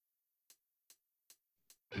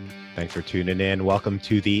Thanks for tuning in. Welcome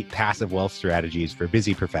to the Passive Wealth Strategies for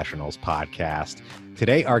Busy Professionals podcast.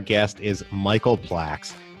 Today, our guest is Michael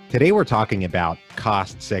Plax. Today, we're talking about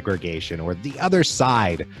cost segregation, or the other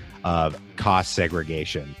side of cost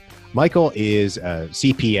segregation. Michael is a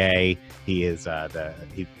CPA. He is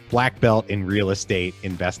the black belt in real estate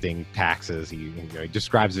investing taxes. He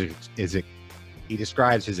describes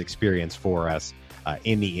his experience for us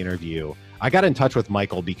in the interview. I got in touch with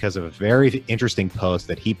Michael because of a very interesting post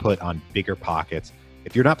that he put on BiggerPockets.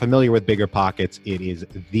 If you're not familiar with BiggerPockets, it is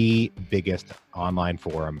the biggest online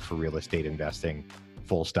forum for real estate investing,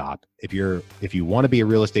 full stop. If you want to be a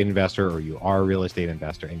real estate investor, or you are a real estate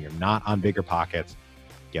investor and you're not on BiggerPockets,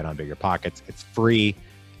 get on BiggerPockets. It's free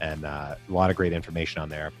and a lot of great information on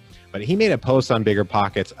there. But he made a post on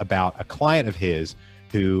BiggerPockets about a client of his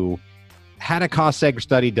who had a cost seg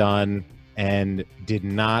study done and did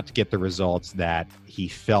not get the results that he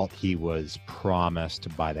felt he was promised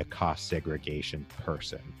by the cost segregation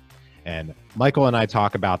person. And Michael and I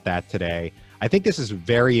talk about that today. I think this is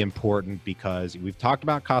very important because we've talked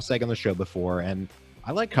about cost seg on the show before, and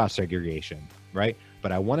I like cost segregation, right?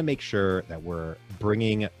 But I want to make sure that we're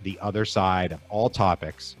bringing the other side of all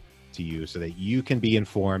topics to you so that you can be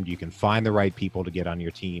informed, you can find the right people to get on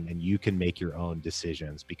your team, and you can make your own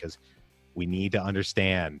decisions, because we need to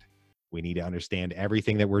understand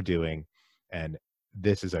everything that we're doing. And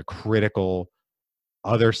this is a critical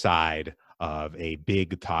other side of a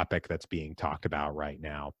big topic that's being talked about right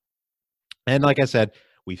now. And like I said,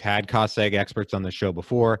 we've had cost seg experts on the show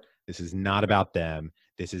before. This is not about them.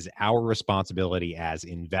 This is our responsibility as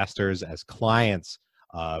investors, as clients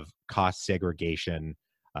of cost segregation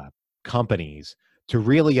companies, to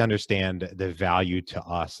really understand the value to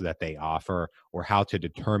us that they offer, or how to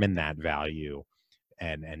determine that value,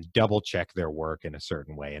 and double check their work in a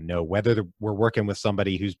certain way, and know whether we're working with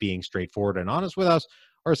somebody who's being straightforward and honest with us,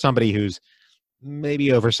 or somebody who's maybe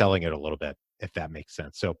overselling it a little bit, if that makes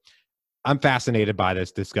sense. So I'm fascinated by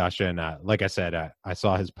this discussion. Like I said, I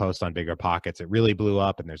saw his post on BiggerPockets. It really blew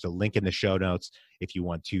up, and there's a link in the show notes if you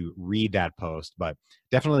want to read that post. But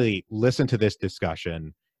definitely listen to this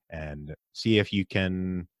discussion and see if you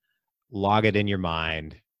can log it in your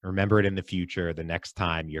mind. Remember it in the future, the next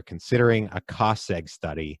time you're considering a cost seg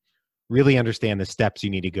study. Really understand the steps you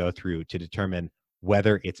need to go through to determine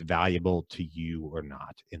whether it's valuable to you or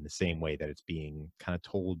not, in the same way that it's being kind of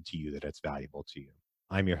told to you that it's valuable to you.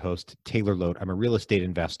 I'm your host, Taylor Loht. I'm a real estate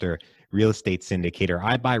investor, real estate syndicator.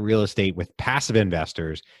 I buy real estate with passive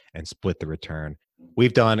investors and split the return.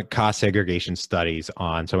 We've done cost segregation studies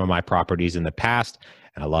on some of my properties in the past,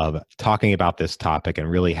 and I love talking about this topic and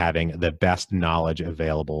really having the best knowledge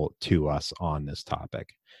available to us on this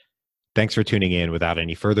topic. Thanks for tuning in. Without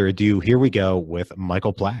any further ado, here we go with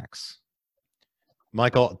Michael Plax.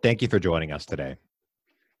 Michael, thank you for joining us today.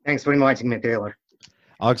 Thanks for inviting me, Taylor.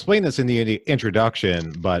 I'll explain this in the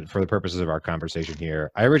introduction, but for the purposes of our conversation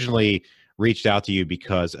here, I originally reached out to you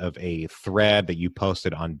because of a thread that you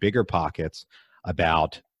posted on BiggerPockets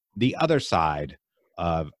about the other side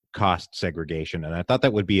of cost segregation. And I thought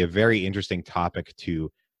that would be a very interesting topic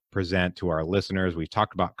to present to our listeners. We've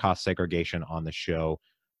talked about cost segregation on the show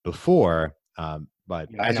before, but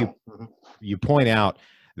as you point out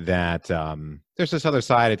that there's this other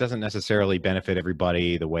side, it doesn't necessarily benefit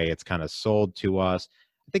everybody the way it's kind of sold to us.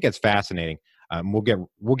 I think it's fascinating.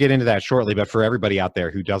 We'll get into that shortly, but for everybody out there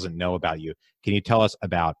who doesn't know about you, can you tell us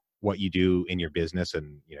about what you do in your business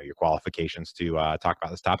and your qualifications to talk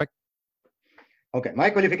about this topic? Okay, my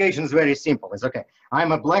qualification is very simple. It's okay.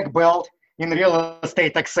 I'm a black belt in real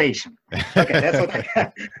estate taxation. Okay,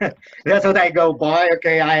 that's what I go by.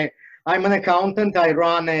 Okay, I'm an accountant. I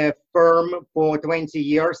run a firm for 20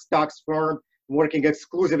 years, tax firm, working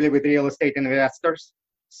exclusively with real estate investors.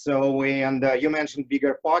 So, and you mentioned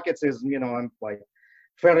BiggerPockets. I'm like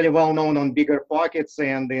fairly well known on BiggerPockets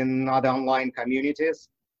and in other online communities.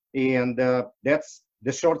 And that's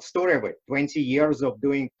the short story of it. 20 years of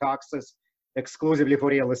doing taxes exclusively for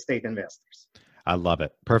real estate investors. I love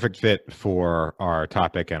it. Perfect fit for our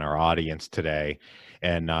topic and our audience today.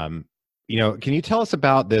 And, can you tell us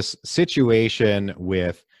about this situation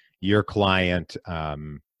with your client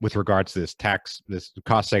with regards to this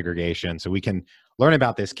cost segregation, so we can learn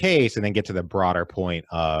about this case and then get to the broader point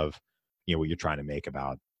of, what you're trying to make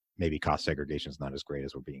about maybe cost segregation is not as great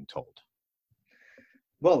as we're being told?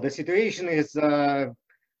 Well, the situation is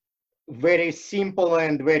very simple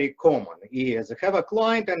and very common. Is I have a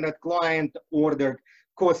client, and that client ordered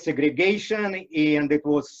cost segregation, and it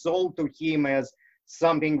was sold to him as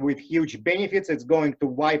something with huge benefits. It's going to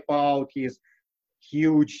wipe out his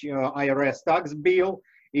huge IRS tax bill.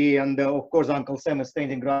 And of course, Uncle Sam is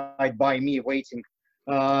standing right by me waiting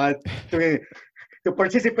uh, to, to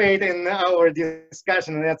participate in our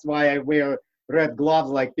discussion. And that's why I wear red gloves.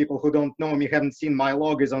 Like people who don't know me haven't seen my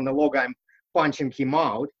logos on the logo. I'm punching him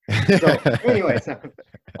out. So, anyways,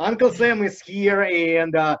 Uncle Sam is here,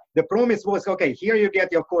 and the promise was okay. Here you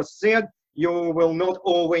get your cost set. You will not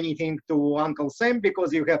owe anything to Uncle Sam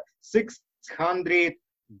because you have 600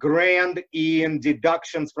 grand in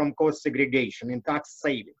deductions from cost segregation in tax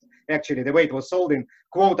savings. Actually, the way it was sold in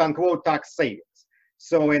quote unquote tax savings.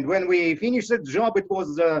 So, and when we finished the job, it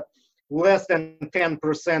was less than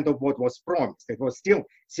 10% of what was promised. It was still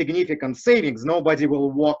significant savings. Nobody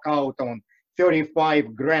will walk out on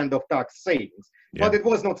 35 grand of tax savings, but it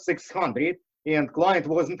was not 600, and client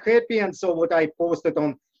wasn't happy. And so what I posted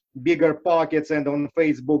on Bigger Pockets and on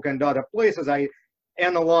Facebook and other places, I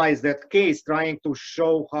analyzed that case, trying to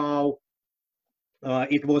show how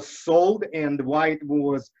it was sold and why it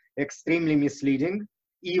was extremely misleading,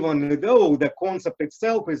 even though the concept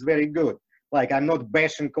itself is very good. Like, I'm not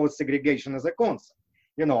bashing cost segregation as a concept.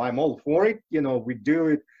 You know, I'm all for it. You know, we do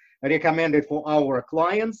it, recommend it for our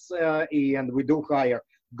clients, and we do hire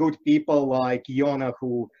good people like Yona,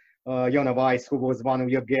 Yona Weiss, who was one of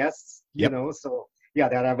your guests. You know, so yeah,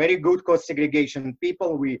 there are very good cost segregation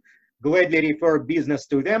people. We gladly refer business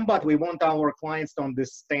to them, but we want our clients to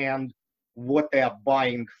understand what they are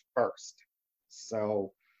buying first.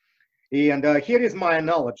 So, and here is my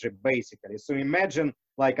analogy, basically. So imagine,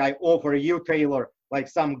 like, I offer you, Taylor, like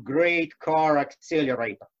some great car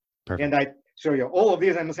accelerator. Perfect. And I show you all of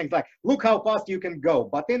these and things like, look how fast you can go.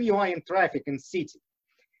 But then you are in traffic in city.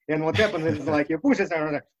 And what happens is, like, you push it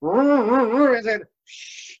and then,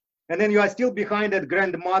 and then you are still behind that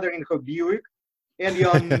grandmother in her Buick, and you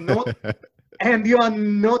are not, and you are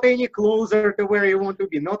not any closer to where you want to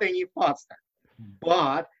be, not any faster.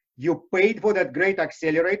 But you paid for that great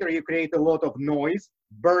accelerator, you create a lot of noise,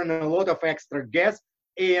 burn a lot of extra gas,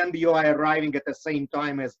 and you are arriving at the same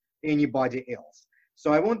time as anybody else.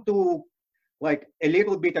 So I want to, like, a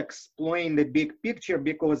little bit explain the big picture,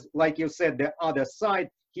 because like you said, the other side,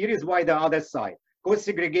 here is why the other side. Cost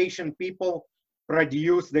segregation people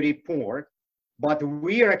produce the report, but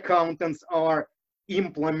we accountants are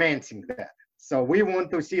implementing that. So we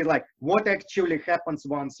want to see, like, what actually happens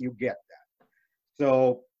once you get that.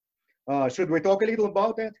 So should we talk a little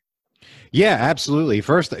about it? Yeah, absolutely.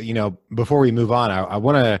 First, you know, before we move on, I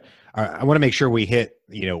want to make sure we hit,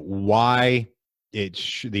 you know, why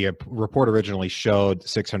the report originally showed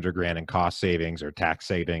 600 grand in cost savings or tax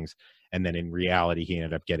savings, and then in reality he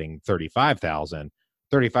ended up getting 35,000.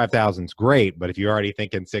 35,000 is great, but if you're already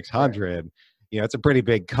thinking 600, you know, it's a pretty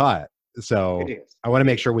big cut. So I want to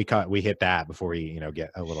make sure we hit that before we, you know,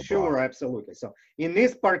 get a little sure broad. Absolutely. So in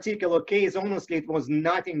this particular case, honestly, it was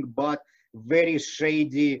nothing but very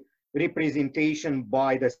shady representation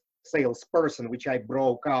by the salesperson, which I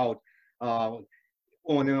broke out on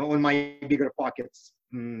my Bigger Pockets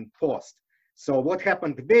post. So what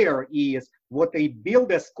happened there is, what they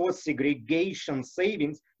billed as cost segregation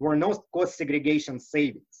savings were not cost segregation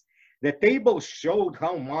savings. The table showed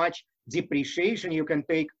how much depreciation you can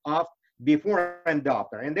take off before and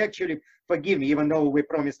after. And actually, forgive me, even though we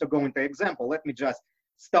promised to go into example, let me just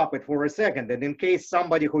stop it for a second. And in case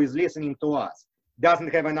somebody who is listening to us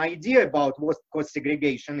doesn't have an idea about what cost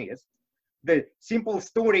segregation is, the simple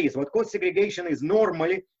story is, what cost segregation is,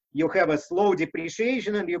 normally you have a slow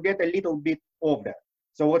depreciation and you get a little bit of that.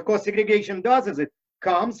 So what cost segregation does is, it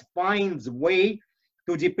finds way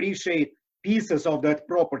to depreciate pieces of that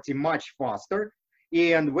property much faster.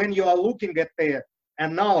 And when you are looking at the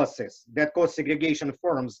analysis that cost segregation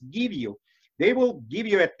firms give you, they will give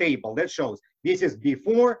you a table that shows this is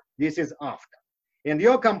before, this is after. And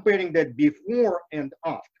you're comparing that before and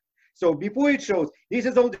after. So before, it shows this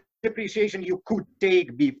is all the depreciation you could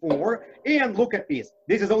take before, and look at this.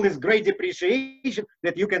 This is all this great depreciation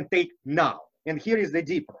that you can take now. And here is the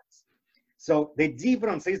difference. So the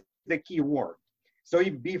difference is the key word. So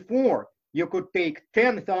if before you could take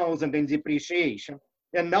 10,000 in depreciation,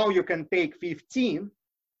 and now you can take 15,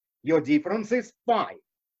 your difference is 5.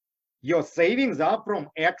 Your savings are from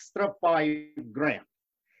extra 5 grand.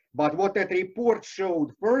 But what that report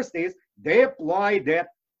showed first is, they apply that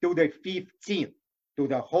to the 15, to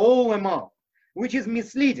the whole amount, which is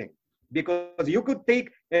misleading, because you could take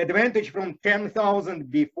advantage from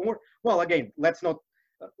 10,000 before. Well, again, let's not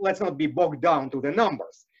be bogged down to the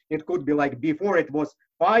numbers. It could be like, before it was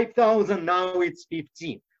 5,000, now it's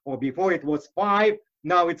 15, or before it was 5,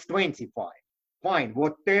 now it's 25. Fine,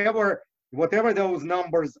 whatever those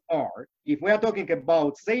numbers are. If we are talking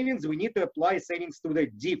about savings, we need to apply savings to the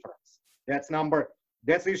difference. That's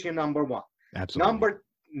issue number one. Absolutely.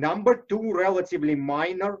 Number two, relatively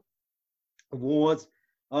minor, was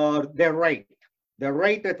the rate. The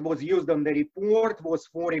rate that was used on the report was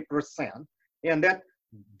 40%. And that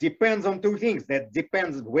depends on two things. That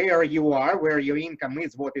depends where you are, where your income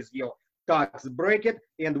is, what is your tax bracket,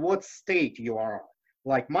 and what state you are.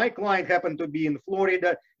 Like my client happened to be in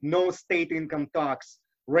Florida, no state income tax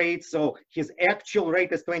rate, so his actual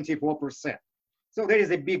rate is 24%. So there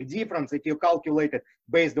is a big difference if you calculate it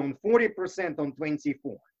based on 40% on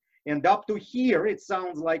 24. And up to here, it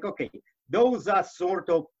sounds like, okay, those are sort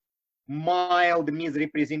of mild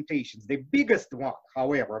misrepresentations. The biggest one,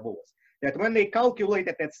 however, was that when they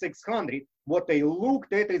calculated at 600, what they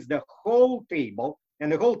looked at is the whole table,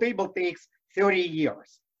 and the whole table takes 30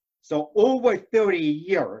 years. So over 30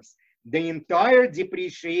 years, the entire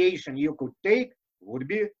depreciation you could take would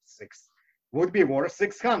be worth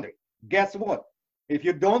 600. Guess what? If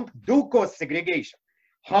you don't do cost segregation,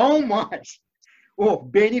 how much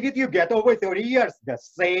of benefit you get over 30 years? The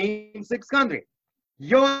same 600.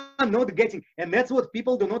 You're not getting, and that's what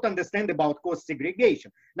people do not understand about cost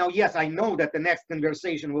segregation. Now, yes, I know that the next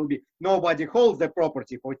conversation will be nobody holds the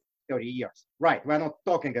property for 30 years. Right, we're not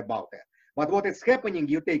talking about that. But what is happening,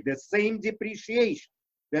 you take the same depreciation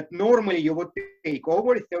that normally you would take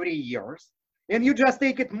over 30 years, and you just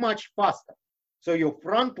take it much faster. So you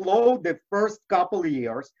front load the first couple of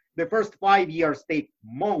years, the first 5 years take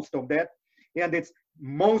most of that, and it's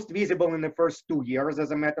most visible in the first 2 years, as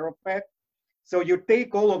a matter of fact. So you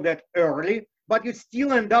take all of that early, but you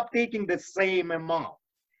still end up taking the same amount.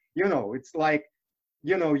 You know, it's like,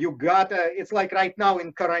 you know, you got, it's like right now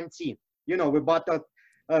in quarantine. You know, we bought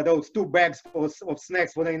those 2 bags of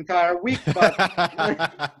snacks for the entire week, but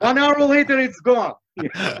 1 hour later it's gone. You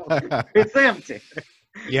know? It's empty.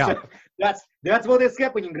 Yeah. So that's what is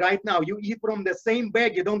happening right now. You eat from the same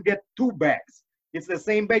bag, you don't get 2 bags. It's the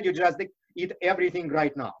same bag, you just eat everything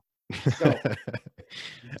right now. So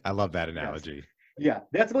I love that analogy. yeah,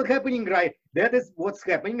 that's what's happening, right? That is what's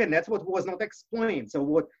happening, and that's what was not explained. So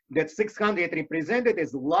what that 600 represented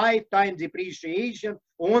is lifetime depreciation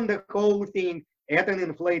on the whole thing at an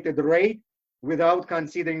inflated rate without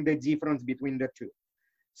considering the difference between the two.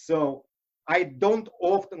 So I don't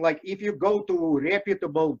often, like, if you go to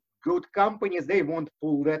reputable good companies, they won't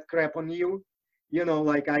pull that crap on you. You know,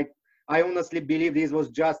 like I honestly believe this was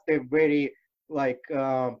just a very like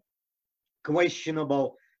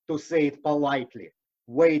questionable, to say it politely,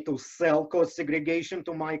 way to sell cost segregation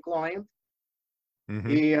to my client.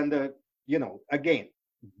 And you know, again,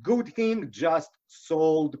 good thing, just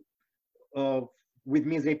sold with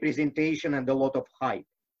misrepresentation and a lot of hype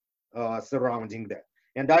surrounding that.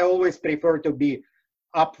 And I always prefer to be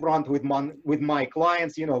upfront with my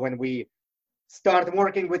clients. You know, when we start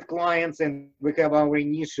working with clients and we have our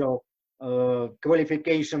initial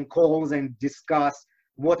qualification calls and discuss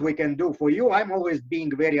what we can do for you, I'm always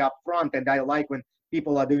being very upfront, and I like when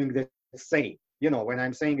people are doing the same. You know, when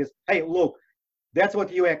I'm saying is, hey, look, that's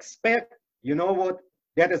what you expect. You know what?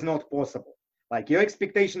 That is not possible. Like, your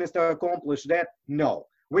expectation is to accomplish that. No,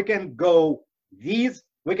 we can go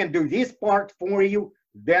we can do this part for you.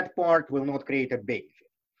 That part will not create a benefit.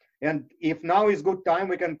 And if now is good time,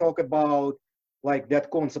 we can talk about like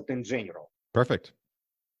that concept in general. Perfect.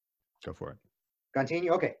 Go for it.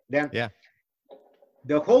 Continue. Okay, then. Yeah.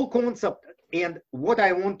 The whole concept, and what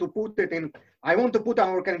I want to put it in, I want to put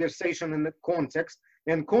our conversation in the context,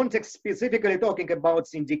 and context specifically talking about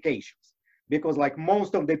syndications, because like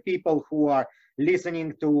most of the people who are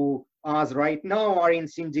listening to us right now are in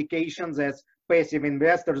syndications as passive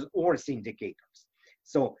investors or syndicators.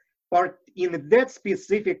 So in that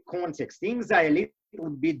specific context, things are a little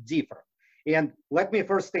bit different. And let me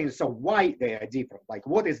first say, so why they are different? Like,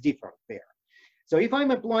 what is different there? So if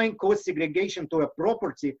I'm applying cost segregation to a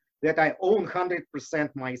property that I own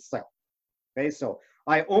 100% myself, okay, so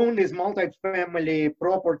I own this multifamily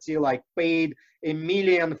property, like paid $1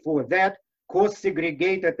 million for that, cost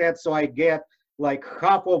segregated that, so I get like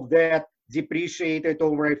half of that depreciated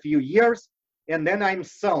over a few years, and then I'm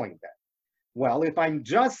selling that. Well, if I'm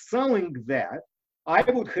just selling that, I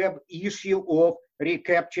would have issue of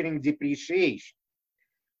recapturing depreciation.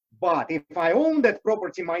 But if I own that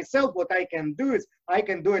property myself, what I can do is I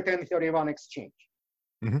can do a 1031 exchange.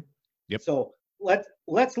 Yep. So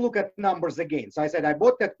let's look at numbers again. So I said I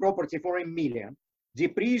bought that property for $1 million,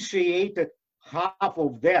 depreciated half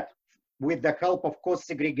of that with the help of cost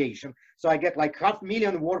segregation. So I get like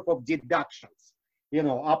 $500,000 worth of deductions, you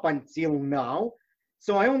know, up until now.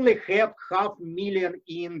 So I only have $500,000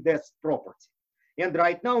 in this property. And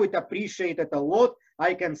right now it appreciated a lot.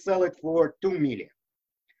 I can sell it for $2 million.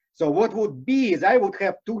 So what would be is I would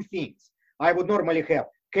have two things. I would normally have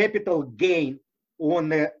capital gain on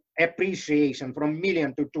the appreciation from $1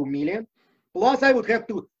 million to $2 million. Plus, I would have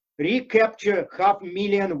to recapture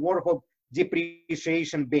 $500,000 worth of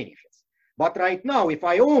depreciation benefits. But right now, if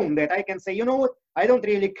I own that, I can say, you know what? I don't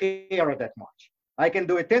really care that much. I can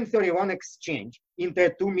do a 1031 exchange into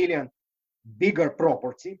a 2 million bigger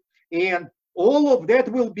property, and all of that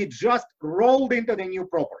will be just rolled into the new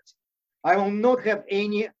property. I will not have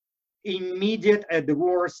any immediate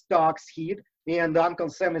adverse tax hit, and Uncle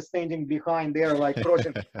Sam is standing behind there like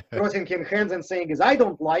crossing his hands and saying, I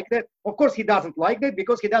don't like that. Of course he doesn't like that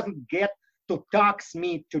because he doesn't get to tax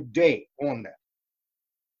me today on that.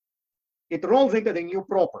 It rolls into the new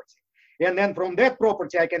property. And then from that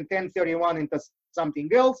property, I can 1031 into something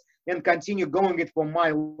else and continue going it for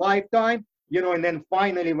my lifetime, and then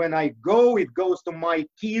finally when I go, it goes to my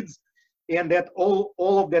kids, and that all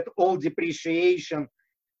of that old depreciation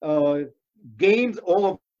gains, all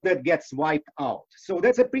of that gets wiped out. So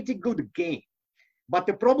that's a pretty good game. But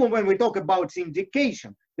the problem when we talk about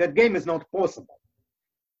syndication, that game is not possible.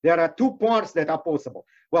 There are two parts that are possible.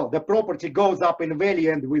 Well, the property goes up in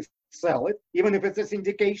value and we sell it, even if it's a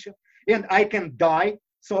syndication, and I can die.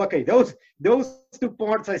 So, okay, those two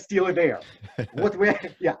parts are still there.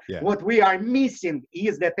 What we are missing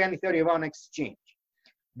is the 1031 exchange.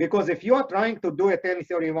 Because if you are trying to do a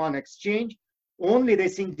 1031 exchange, only the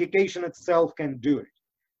syndication itself can do it.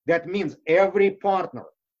 That means every partner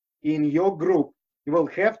in your group will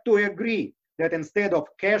have to agree that instead of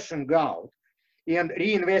cashing out and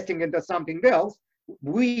reinvesting into something else,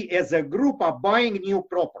 we as a group are buying new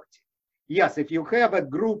property. Yes, if you have a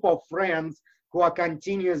group of friends who are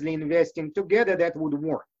continuously investing together, that would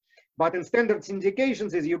work. But in standard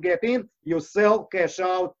syndications, as you get in, you sell, cash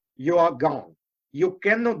out, you are gone. You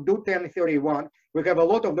cannot do 1031. We have a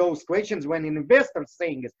lot of those questions when investors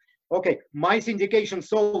saying is, okay, my syndication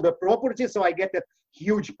sold the property, so I get a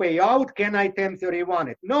huge payout. Can I 1031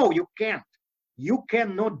 it? No, you can't. You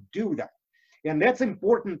cannot do that. And that's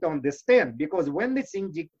important to understand, because when the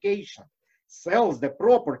syndication sells the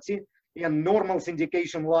property, and normal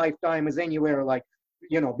syndication lifetime is anywhere like,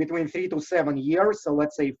 between 3 to 7 years. So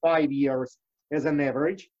let's say 5 years as an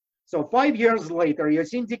average. So 5 years later, your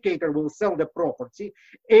syndicator will sell the property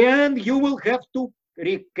and you will have to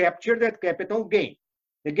recapture that capital gain.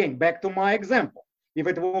 Again, back to my example. If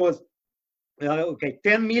it was,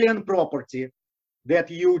 10 million property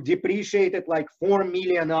that you depreciated like 4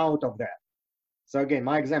 million out of that. So again,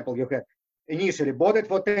 my example, you had initially bought it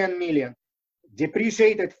for 10 million,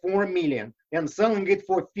 depreciated 4 million and selling it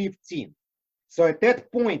for 15. So at that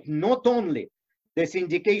point, not only the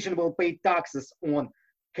syndication will pay taxes on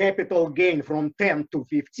capital gain from 10 to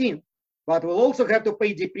 15, but will also have to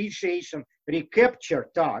pay depreciation recapture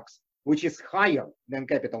tax, which is higher than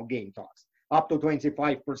capital gain tax, up to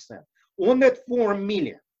 25% on that 4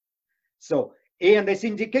 million. So, and the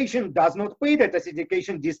syndication does not pay that, the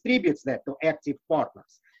syndication distributes that to active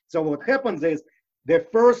partners. So what happens is, the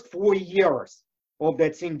first 4 years of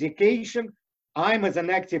that syndication, I'm as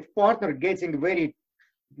an active partner getting very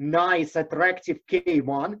nice, attractive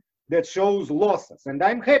K1 that shows losses, and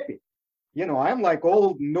I'm happy. I'm like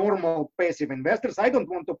all normal passive investors. I don't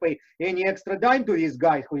want to pay any extra dime to this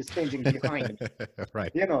guy who is standing behind me.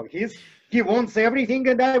 Right. He wants everything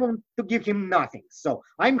and I want to give him nothing. So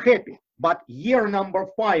I'm happy. But year number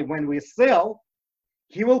 5, when we sell,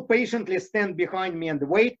 he will patiently stand behind me and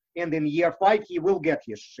wait, and in year 5, he will get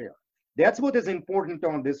his share. That's what is important to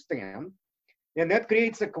understand. And that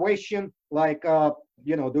creates a question like, do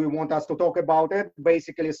you want us to talk about it?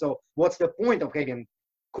 Basically, so what's the point of having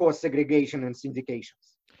cost segregation and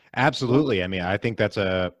syndications? Absolutely. I mean, I think that's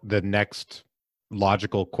the next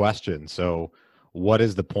logical question. So what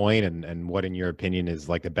is the point, and what, in your opinion, is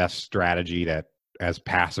like the best strategy that as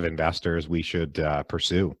passive investors we should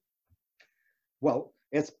pursue? Well,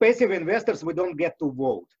 as passive investors, we don't get to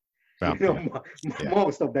vote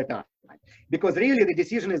most of the time, because really the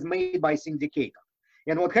decision is made by syndicator.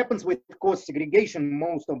 And what happens with cost segregation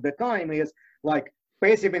most of the time is, like,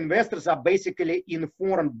 passive investors are basically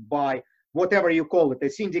informed by whatever you call it, a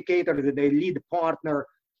syndicator, the lead partner,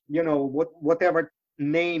 whatever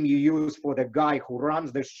name you use for the guy who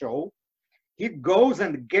runs the show. He goes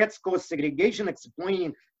and gets cost segregation,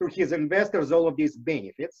 explaining to his investors all of these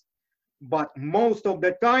benefits. But most of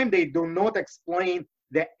the time, they do not explain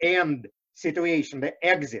the end situation, the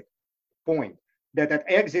exit point. That at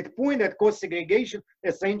exit point, that cost segregation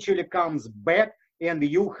essentially comes back and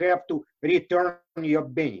you have to return your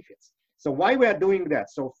benefits. So why we are doing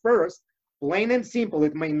that? So first, plain and simple,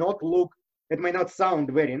 it may not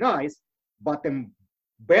sound very nice, but the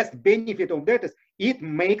best benefit of that is it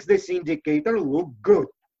makes the syndicator look good.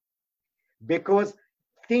 Because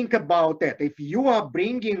think about that. If you are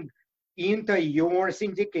bringing into your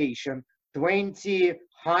syndication 20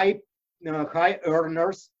 high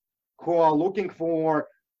earners who are looking for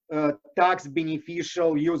tax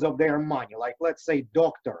beneficial use of their money, like let's say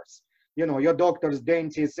doctors, your doctors,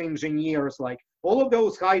 dentists, engineers, like all of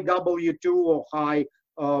those high W-2 or high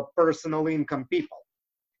personal income people.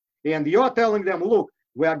 And you're telling them, look,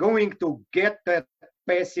 we are going to get that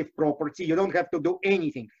passive property. You don't have to do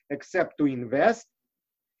anything except to invest.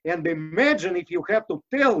 And imagine if you have to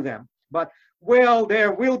tell them, but well,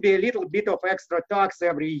 there will be a little bit of extra tax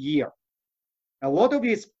every year. A lot of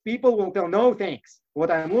these people will tell, no, thanks.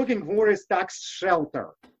 What I'm looking for is tax shelter.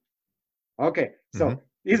 Okay, so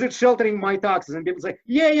is it sheltering my taxes? And people say,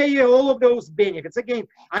 yeah, all of those benefits. Again,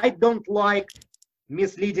 I don't like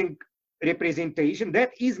misleading representation.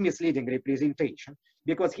 That is misleading representation,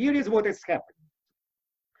 because here is what is happening.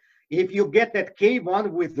 If you get that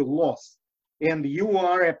K1 with loss and you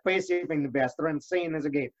are a passive investor, and saying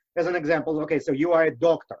as an example, okay, so you are a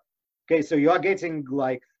doctor. Okay, so you are getting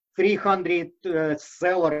like 300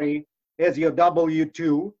 salary as your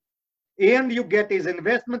W-2, and you get this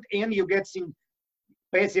investment, and you get some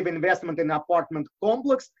passive investment in apartment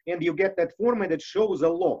complex, and you get that format that shows a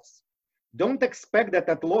loss. Don't expect that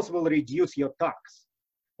that loss will reduce your tax.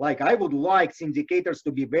 Like, I would like syndicators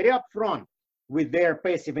to be very upfront with their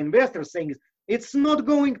passive investors, saying it's not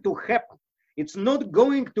going to happen. It's not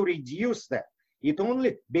going to reduce that. It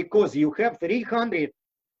only because you have 300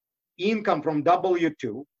 income from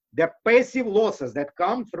W-2, the passive losses that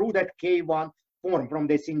come through that K1 form from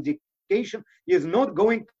the syndication is not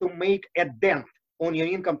going to make a dent on your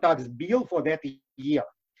income tax bill for that year.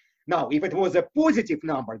 Now, if it was a positive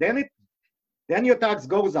number, then your tax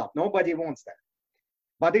goes up. Nobody wants that.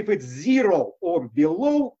 But if it's 0 or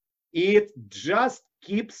below, it just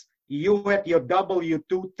keeps you at your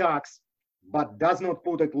W-2 tax, but does not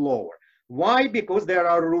put it lower. Why? Because there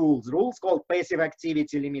are rules called passive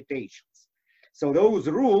activity limitations. So those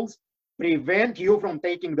rules prevent you from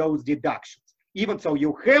taking those deductions. Even so,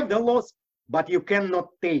 you have the loss, but you cannot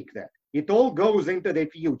take that. It all goes into the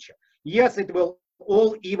future. Yes, it will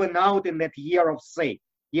all even out in that year of sale.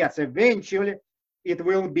 Yes, eventually it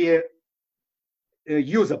will be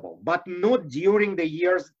usable, but not during the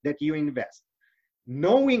years that you invest.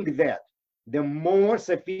 Knowing that, the more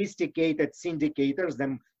sophisticated syndicators,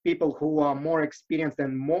 the people who are more experienced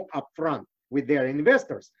and more upfront with their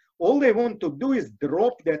investors, all they want to do is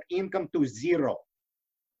drop that income to 0.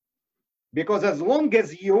 Because as long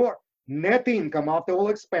as your net income after all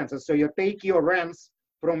expenses, so you take your rents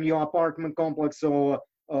from your apartment complex or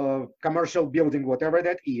commercial building, whatever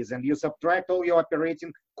that is, and you subtract all your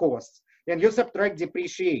operating costs, and you subtract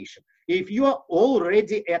depreciation. If you are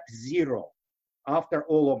already at 0 after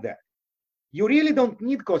all of that, you really don't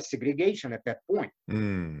need cost segregation at that point.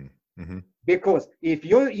 Because if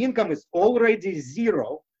your income is already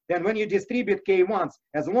 0, then when you distribute K1s,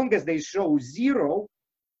 as long as they show 0,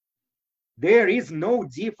 there is no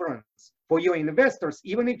difference for your investors,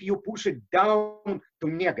 even if you push it down to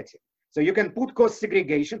negative. So you can put cost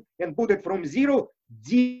segregation and put it from 0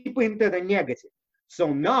 deep into the negative.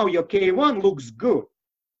 So now your K1 looks good.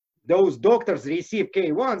 Those doctors receive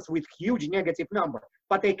K1s with huge negative number,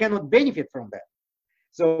 but they cannot benefit from that.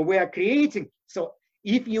 So we are creating, so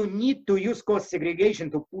if you need to use cost segregation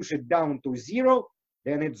to push it down to 0,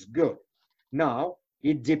 then it's good. Now,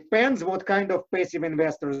 it depends what kind of passive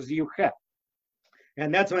investors you have.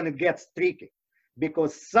 And that's when it gets tricky,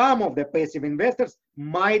 because some of the passive investors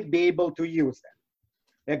might be able to use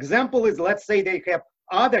that. Example is, let's say they have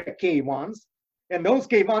other K1s, and those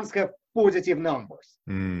K1s have positive numbers,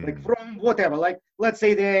 like from whatever, like let's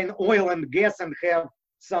say they're in oil and gas and have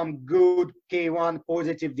some good K1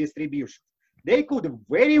 positive distributions. They could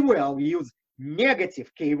very well use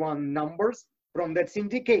negative K1 numbers from that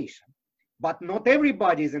syndication, but not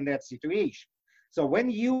everybody is in that situation. So when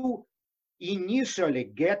you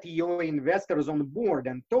initially get your investors on board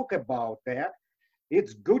and talk about that,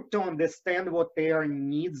 it's good to understand what their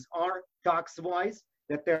needs are tax-wise,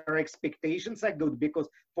 that their expectations are good, because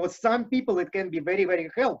for some people it can be very, very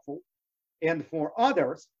helpful. And for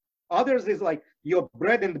others is like your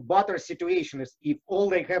bread and butter situation is if all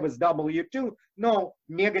they have is W-2, no,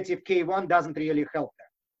 negative K1 doesn't really help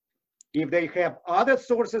them. If they have other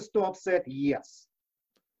sources to offset, yes.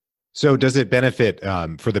 So does it benefit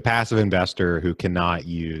for the passive investor who cannot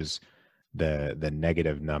use the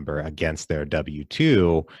negative number against their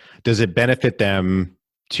W-2, does it benefit them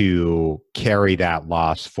to carry that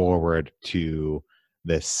loss forward to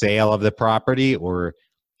the sale of the property, or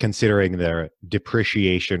considering their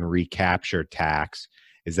depreciation recapture tax,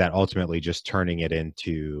 is that ultimately just turning it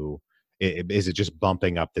into, is it just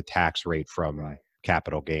bumping up the tax rate from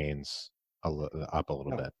capital gains up a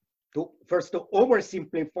little bit? first to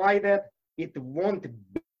oversimplify that, it won't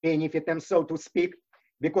benefit them, so to speak,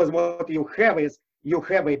 because what you have is you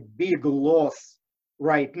have a big loss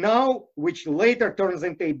right now, which later turns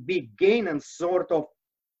into a big gain and sort of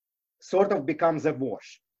becomes a wash.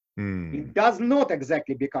 It does not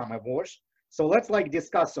exactly become a wash. So let's like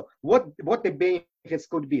discuss what the benefits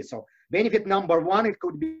could be. So benefit number one, it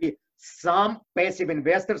could be some passive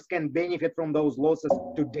investors can benefit from those losses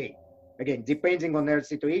today. Again, depending on their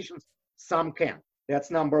situations, some can.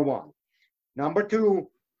 That's number one. Number two,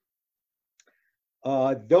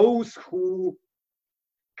 those who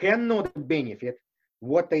cannot benefit,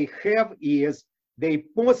 what they have is they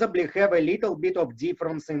possibly have a little bit of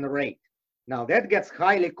difference in rate. Now that gets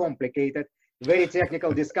highly complicated, very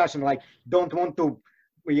technical discussion, like don't want to,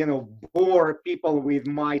 bore people with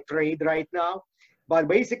my trade right now. But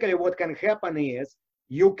basically what can happen is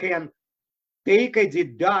you can take a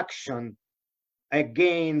deduction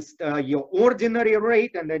against your ordinary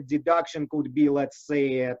rate, and that deduction could be, let's say,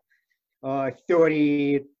 at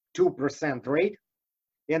 32% rate.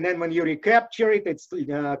 And then when you recapture it, it's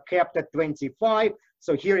capped at 25.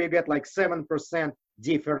 So here you get like 7%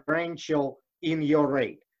 differential in your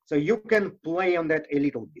rate. So you can play on that a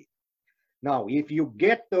little bit. Now, if you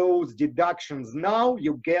get those deductions now,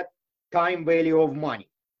 you get time value of money.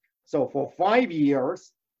 So for 5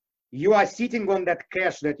 years, you are sitting on that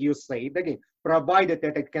cash that you saved, again, provided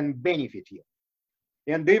that it can benefit you.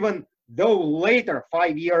 And even though later,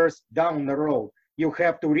 5 years down the road, you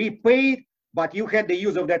have to repay it, but you had the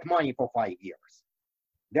use of that money for 5 years.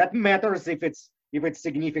 That matters if it's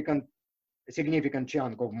significant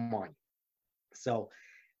chunk of money. So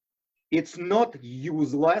it's not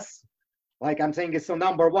useless. Like I'm saying, so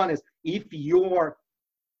number one is if your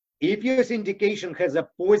syndication has a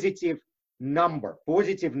positive number,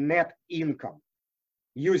 positive net income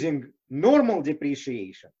using normal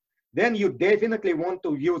depreciation, then you definitely want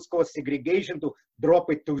to use cost segregation to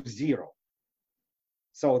drop it to zero.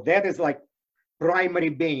 So that is like primary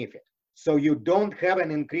benefit. So you don't have an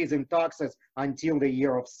increase in taxes until the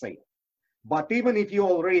year of sale. But even if you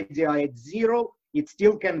already are at zero, it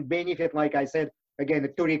still can benefit, like I said, again,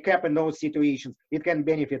 to recap in those situations, it can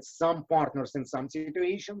benefit some partners in some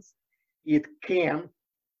situations. It can,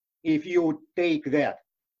 if you take that,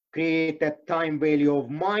 create that time value of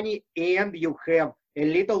money, and you have a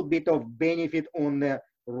little bit of benefit on the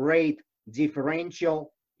rate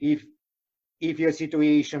differential if your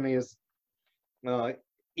situation is,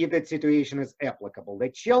 if that situation is applicable. The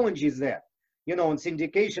challenge is that, in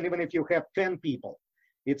syndication, even if you have 10 people,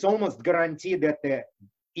 it's almost guaranteed that the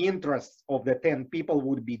interests of the 10 people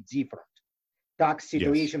would be different. Tax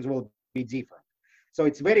situations will be different. So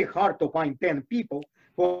it's very hard to find 10 people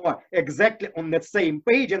who are exactly on the same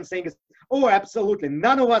page and saying, oh, absolutely,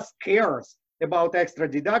 none of us cares about extra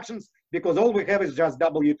deductions because all we have is just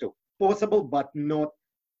W-2. Possible, but not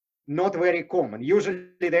very common. Usually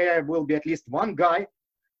there will be at least one guy.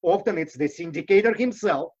 Often it's the syndicator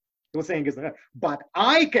himself who's saying, but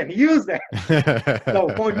I can use that. So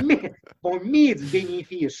for me, it's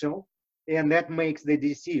beneficial, and that makes the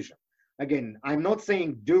decision. Again, I'm not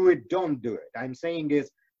saying do it, don't do it. I'm saying is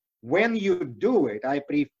when you do it, I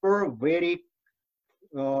prefer very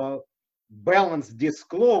balanced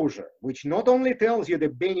disclosure, which not only tells you the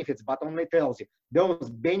benefits, but only tells you those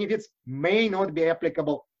benefits may not be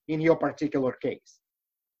applicable in your particular case.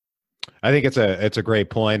 I think it's a great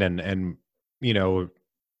point, and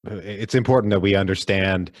it's important that we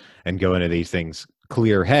understand and go into these things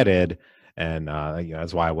clear-headed, and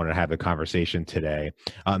that's why I wanted to have the conversation today.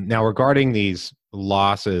 Now, regarding these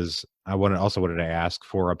losses, I also wanted to ask,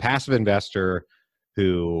 for a passive investor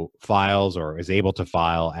who files or is able to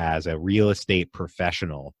file as a real estate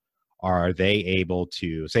professional, are they able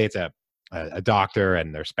to, say it's a doctor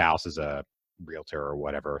and their spouse is a realtor or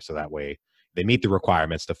whatever, so that way they meet the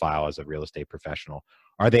requirements to file as a real estate professional,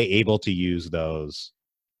 are they able to use those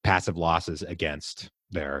passive losses against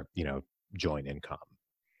their joint income?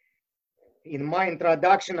 In my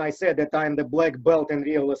introduction, I said that I'm the black belt in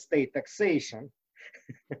real estate taxation,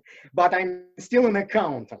 but I'm still an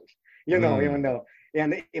accountant, even though.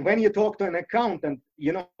 And when you talk to an accountant,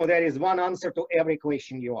 there is one answer to every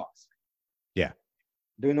question you ask. Yeah.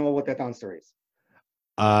 Do you know what that answer is?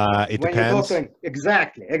 It when depends. You talk to him,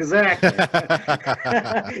 exactly.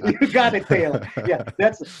 You got it, Taylor. Yeah,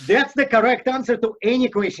 that's the correct answer to any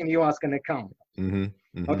question you ask an accountant. Mm-hmm,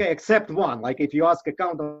 mm-hmm. Okay, except one. Like if you ask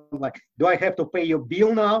accountant, like, do I have to pay your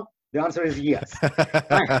bill now? The answer is yes.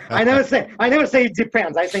 I never say it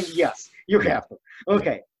depends. I say yes, you have to.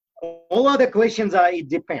 Okay. All other questions are it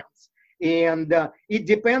depends. And it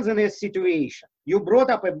depends on the situation. You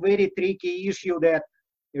brought up a very tricky issue that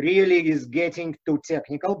really is getting too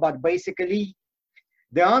technical, but basically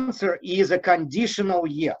the answer is a conditional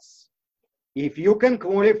yes. If you can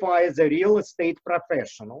qualify as a real estate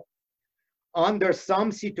professional, under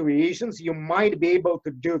some situations, you might be able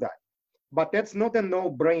to do that. But that's not a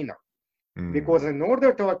no-brainer, because in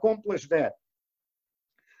order to accomplish that,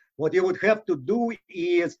 what you would have to do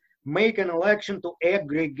is make an election to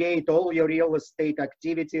aggregate all your real estate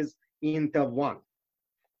activities into one.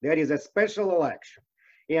 There is a special election.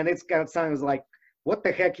 And it's kind of sounds like, what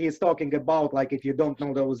the heck he's talking about, like if you don't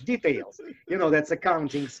know those details. You know, that's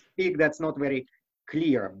accounting speak, that's not very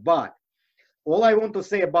clear. But all I want to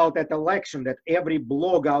say about that election, that every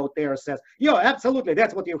blog out there says, yeah, absolutely,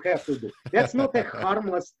 that's what you have to do. That's not a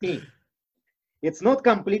harmless thing. It's not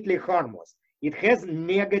completely harmless. It has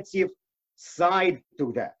negative side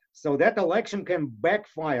to that. So that election can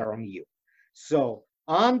backfire on you. So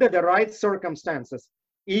under the right circumstances,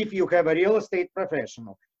 if you have a real estate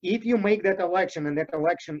professional, if you make that election and that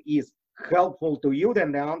election is helpful to you,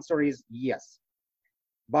 then the answer is yes.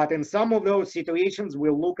 But in some of those situations,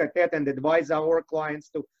 we'll look at that and advise our clients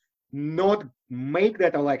to not make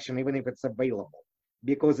that election, even if it's available,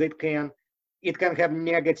 because it can have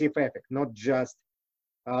negative effect, not just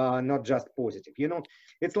positive. You know,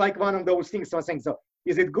 it's like one of those things. So I'm saying, so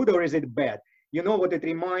is it good or is it bad? You know what it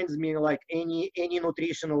reminds me, like any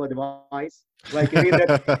nutritional advice. Like you read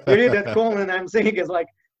that column, I'm saying is like,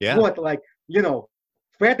 yeah. What, like, you know,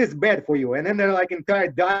 fat is bad for you, and then they're like entire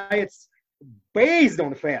diets based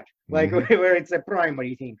on fat, like where it's a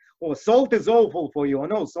primary thing. Or salt is awful for you, or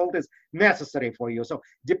no, salt is necessary for you. So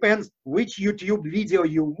depends which YouTube video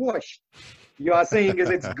you watch. You are saying is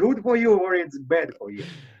it's good for you or it's bad for you.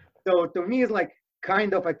 So to me, it's like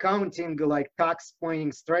kind of accounting, like tax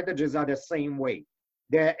planning strategies are the same way.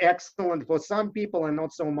 They're excellent for some people and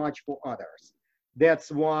not so much for others.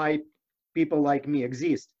 That's why people like me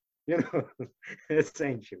exist, you know,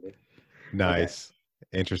 essentially. Nice.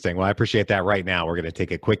 Okay. Interesting. Well, I appreciate that. Right now, we're going to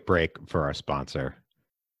take a quick break for our sponsor.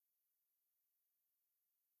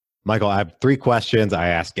 Michael, I have 3 questions I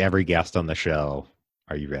ask every guest on the show.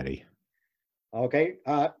 Are you ready? Okay.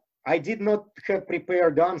 I did not have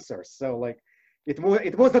prepared answers. So like, it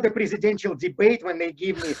was not a presidential debate when they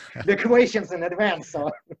give me the questions in advance. So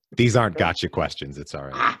these aren't gotcha questions. It's all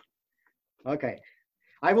right. Okay.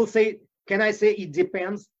 I will say, can I say it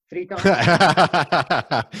depends 3 times?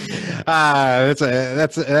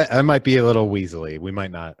 That might be a little weaselly. We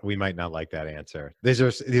might not like that answer. These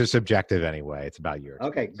are subjective anyway. It's about yours.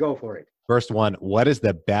 Okay, go for it. First one, what is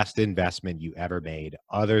the best investment you ever made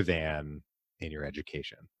other than in your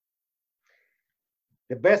education?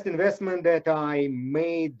 The best investment that I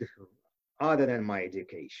made other than my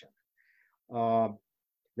education.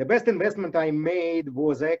 The best investment I made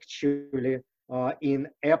was actually in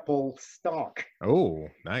Apple stock. Oh,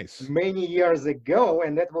 nice. Many years ago,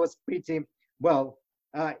 and that was pretty, well,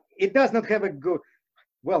 it does not have a good,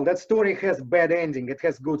 well, that story has bad ending. It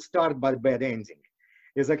has good start, but bad ending.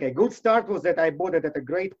 It's okay. Good start was that I bought it at a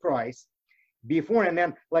great price before, and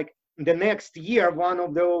then like the next year, one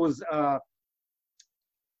of those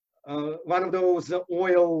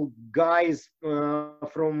oil guys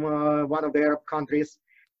from one of the Arab countries,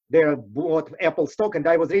 they bought Apple stock, and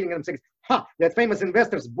I was reading and saying, that famous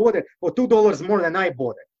investors bought it for $2 more than I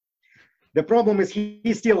bought it. The problem is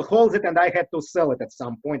he still holds it, and I had to sell it at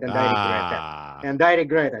some point, and I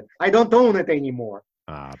regret it. I don't own it anymore.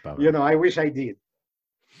 You know, I wish I did.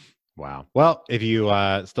 Wow. Well, if you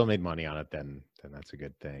still made money on it, then that's a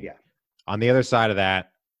good thing. Yeah. On the other side of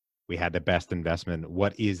that, we had the best investment.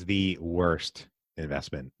 What is the worst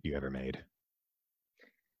investment you ever made?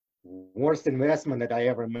 Worst investment that I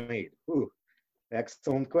ever made? Ooh,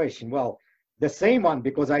 excellent question. Well, the same one,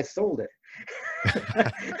 because I sold it.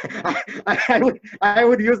 I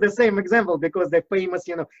would use the same example, because the famous,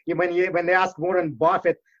 you know, when they asked Warren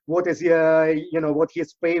Buffett what is what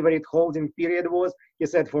his favorite holding period was, he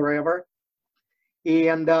said forever.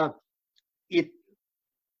 And I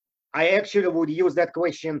actually would use that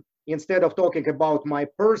question instead of talking about my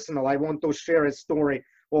personal. I want to share a story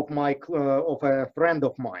of a friend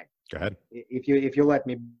of mine. Go ahead. If you let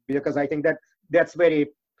me, because I think that's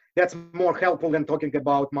more helpful than talking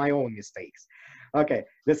about my own mistakes. Okay,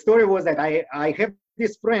 the story was that I have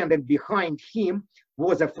this friend, and behind him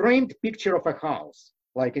was a framed picture of a house,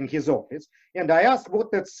 like in his office. And I asked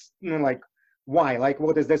what that's, like, why, like,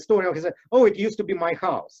 what is the story? He said, oh, it used to be my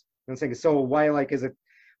house. And saying, so why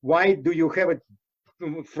do you have it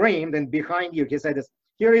framed and behind you? He said,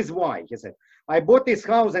 here is why. He said, I bought this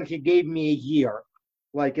house and he gave me a year.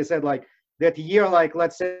 Like he said, like that year, like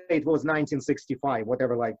let's say it was 1965,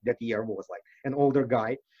 whatever like that year was, like an older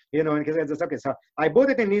guy. And he says, okay, so I bought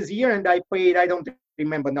it in this year and I paid, I don't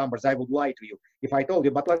remember numbers, I would lie to you if I told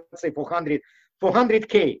you, but let's say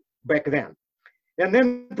 400K back then. And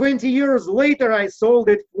then 20 years later, I sold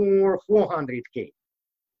it for 400K.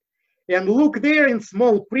 And look there in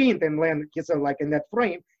small print, and then he said, like in that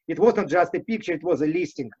frame, it wasn't just a picture, it was a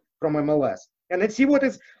listing from MLS. And let's see what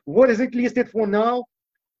is it listed for now.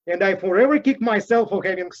 And I forever kick myself for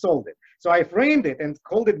having sold it. So I framed it and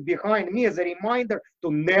called it behind me as a reminder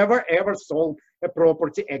to never ever sell a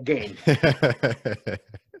property again.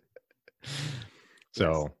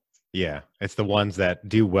 So yeah, it's the ones that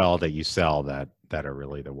do well that you sell that are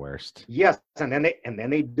really the worst. Yes, and then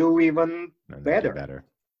they do even better.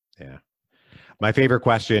 Yeah. My favorite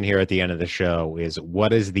question here at the end of the show is,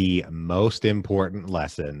 what is the most important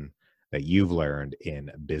lesson that you've learned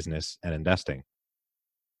in business and investing?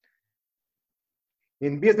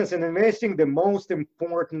 In business and investing, the most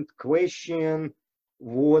important question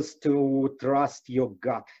was to trust your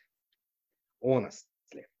gut,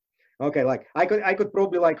 honestly. Okay, like I could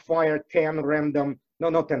probably like fire 10 random, no,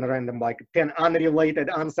 not 10 random, like 10 unrelated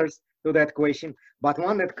answers to that question. But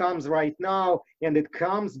one that comes right now, and it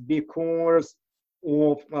comes because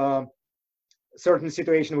of certain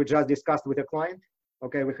situation we just discussed with a client.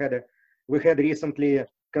 Okay, we had recently a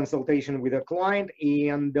consultation with a client,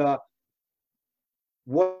 and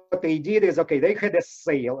what they did is, okay, they had a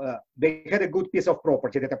sale, they had a good piece of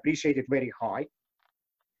property that appreciated very high,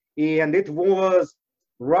 and it was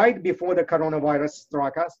right before the coronavirus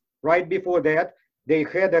struck us. Right before that, they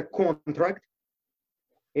had a contract,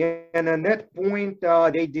 and at that point,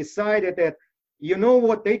 they decided that, you know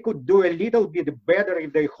what, they could do a little bit better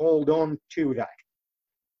if they hold on to that.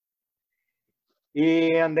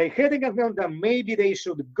 And they had a maybe they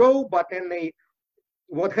should go, but then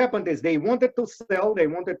what happened is they wanted to sell, they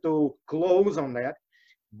wanted to close on that,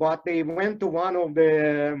 but they went to one of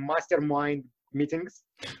the mastermind meetings,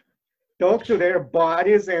 talked to their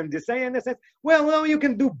bodies, and they said, well, no, you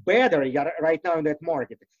can do better right now in that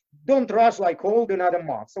market. Don't rush, like hold another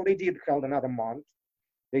month. So they did hold another month.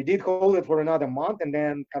 They did hold it for another month, and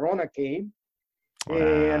then Corona came,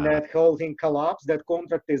 and that whole thing collapsed. That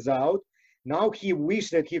contract is out. Now he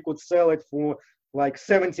wished that he could sell it for like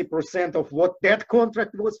 70% of what that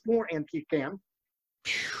contract was for, and he can't.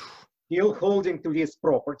 Still holding to this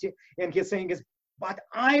property, and he's saying is, but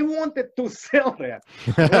I wanted to sell that.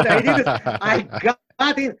 What I did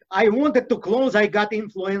is I wanted to close. I got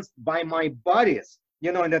influenced by my buddies,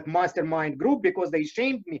 in that mastermind group, because they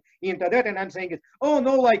shamed me into that. And I'm saying, oh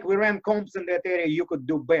no, like we ran comps in that area, you could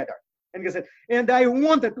do better. And he said, and I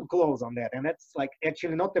wanted to close on that. And that's like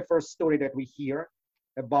actually not the first story that we hear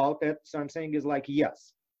about it. So I'm saying is like,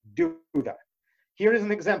 yes, do that. Here is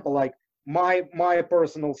an example, like my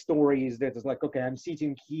personal story is that it's like, okay, I'm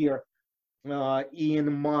sitting here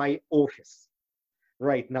in my office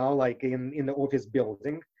right now, like in the office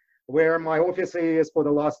building, where my office is for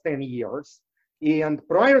the last 10 years. And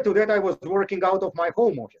prior to that, I was working out of my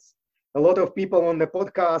home office. A lot of people on the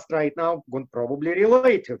podcast right now would probably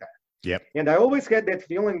relate to that. Yep. And I always had that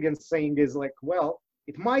feeling and saying is like, well,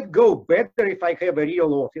 it might go better if I have a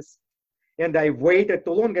real office. And I waited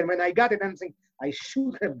too long. And when I got it, I'm saying, I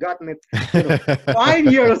should have gotten it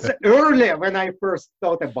 5 years earlier when I first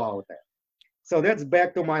thought about it. So that's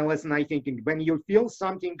back to my lesson. I think when you feel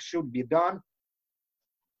something should be done,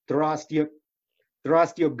 trust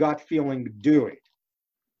your gut feeling, do it.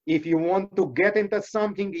 If you want to get into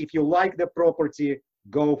something, if you like the property,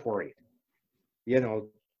 go for it.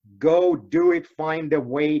 Go do it, find a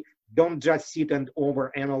way. Don't just sit and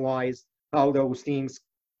overanalyze how those things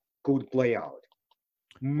could play out.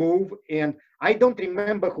 Move. And I don't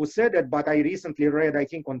remember who said it, but I recently read, I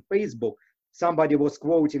think on Facebook, somebody was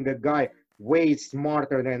quoting a guy way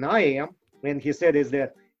smarter than I am. And he said is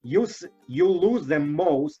that you lose the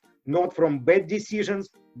most, not from bad decisions,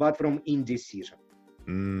 but from indecision.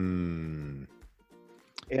 And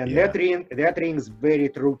that rings very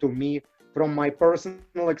true to me from my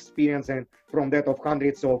personal experience and from that of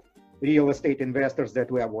hundreds of real estate investors that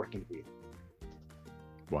we are working with.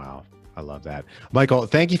 Wow. I love that. Michael,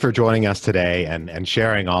 thank you for joining us today and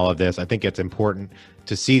sharing all of this. I think it's important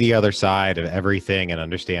to see the other side of everything and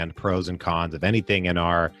understand pros and cons of anything in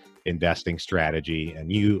our investing strategy.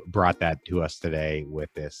 And you brought that to us today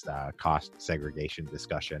with this cost segregation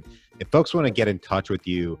discussion. If folks want to get in touch with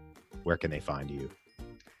you, where can they find you?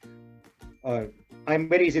 I'm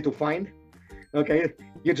very easy to find. Okay,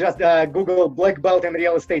 you just Google black belt in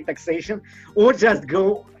real estate taxation, or just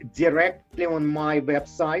go directly on my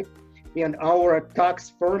website. And our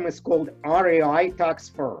tax firm is called REI Tax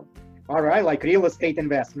Firm. REI, like real estate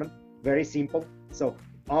investment, very simple. So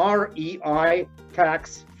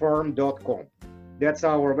reitaxfirm.com. That's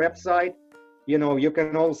our website. You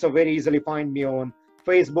can also very easily find me on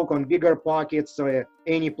Facebook, on Bigger Pockets,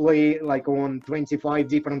 any play, like on 25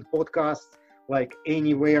 different podcasts, like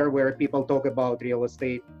anywhere where people talk about real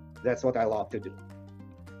estate. That's what I love to do.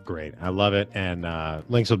 Great. I love it. And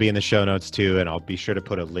links will be in the show notes too. And I'll be sure to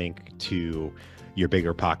put a link to your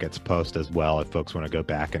Bigger Pockets post as well if folks want to go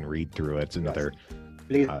back and read through it. It's another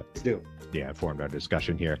Please do. Yeah, informed our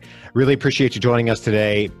discussion here. Really appreciate you joining us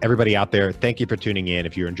today. Everybody out there, thank you for tuning in.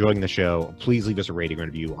 If you're enjoying the show, please leave us a rating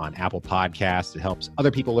and review on Apple Podcasts. It helps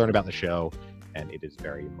other people learn about the show, and it is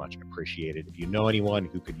very much appreciated. If you know anyone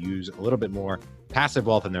who could use a little bit more passive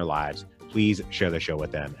wealth in their lives, please share the show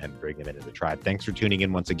with them and bring them into the tribe. Thanks for tuning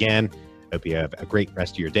in once again. Hope you have a great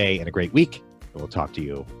rest of your day and a great week, and we'll talk to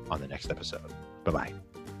you on the next episode. Bye-bye.